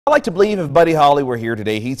like to believe if Buddy Holly were here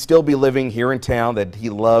today, he'd still be living here in town that he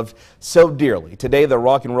loved so dearly. Today, the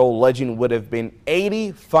rock and roll legend would have been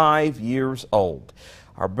 85 years old.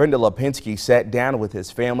 Our Brenda Lepenski sat down with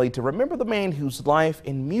his family to remember the man whose life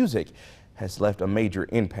and music has left a major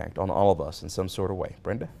impact on all of us in some sort of way.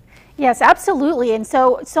 Brenda? Yes, absolutely. And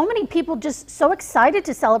so many people just so excited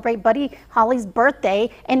to celebrate Buddy Holly's birthday,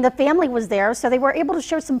 and the family was there, so they were able to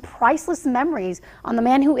share some priceless memories on the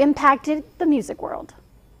man who impacted the music world.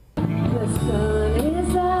 The sun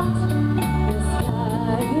is out, the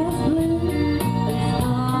sky is blue, it's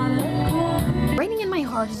on a cloud. Raining in My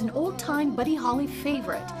Heart is an old-time Buddy Holly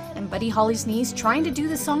favorite, and Buddy Holly's niece trying to do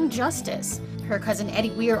the song justice. Her cousin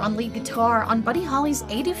Eddie Weir on lead guitar on Buddy Holly's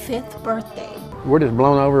 85th birthday. We're just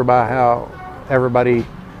blown over by how everybody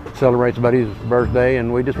celebrates Buddy's birthday,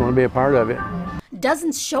 and we just want to be a part of it.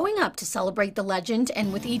 Dozens showing up to celebrate the legend,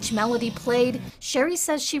 and with each melody played, Sherry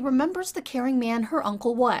says she remembers the caring man her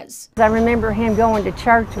uncle was. I remember him going to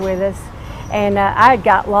church with us, and I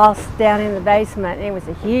got lost down in the basement. It was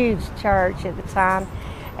a huge church at the time,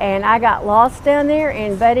 and I got lost down there,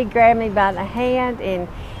 and Buddy grabbed me by the hand and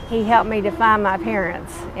he helped me to find my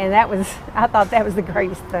parents, and I thought that was the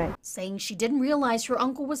greatest thing. Saying she didn't realize her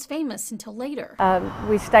uncle was famous until later.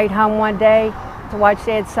 We stayed home one day to watch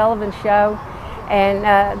the Ed Sullivan show,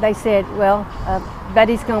 and they said, well,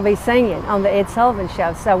 Buddy's going to be singing on the Ed Sullivan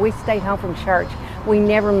show, so we stayed home from church. We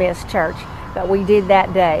never missed church, but we did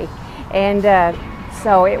that day, and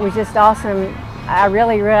so it was just awesome. I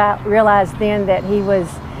really realized then that he was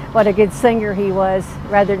what a good singer he was.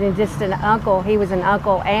 Rather than just an uncle, he was an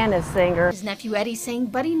uncle and a singer. His nephew Eddie saying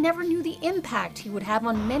Buddy never knew the impact he would have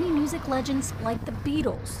on many music legends like the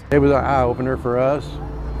Beatles. It was an eye-opener for us,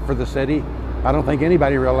 for the city. I don't think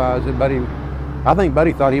anybody realized that I think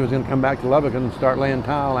Buddy thought he was going to come back to Lubbock and start laying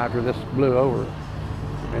tile after this blew over,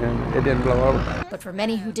 and it didn't blow over. But for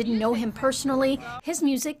many who didn't know him personally, his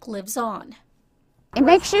music lives on. It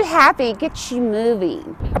makes you happy, it gets you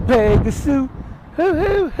moving. I played the suit. Hoo,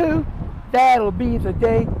 hoo, hoo. That'll be the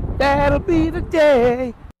day, that'll be the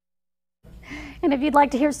day. And if you'd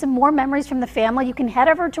like to hear some more memories from the family, you can head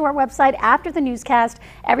over to our website after the newscast,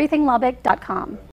 everythinglubbock.com.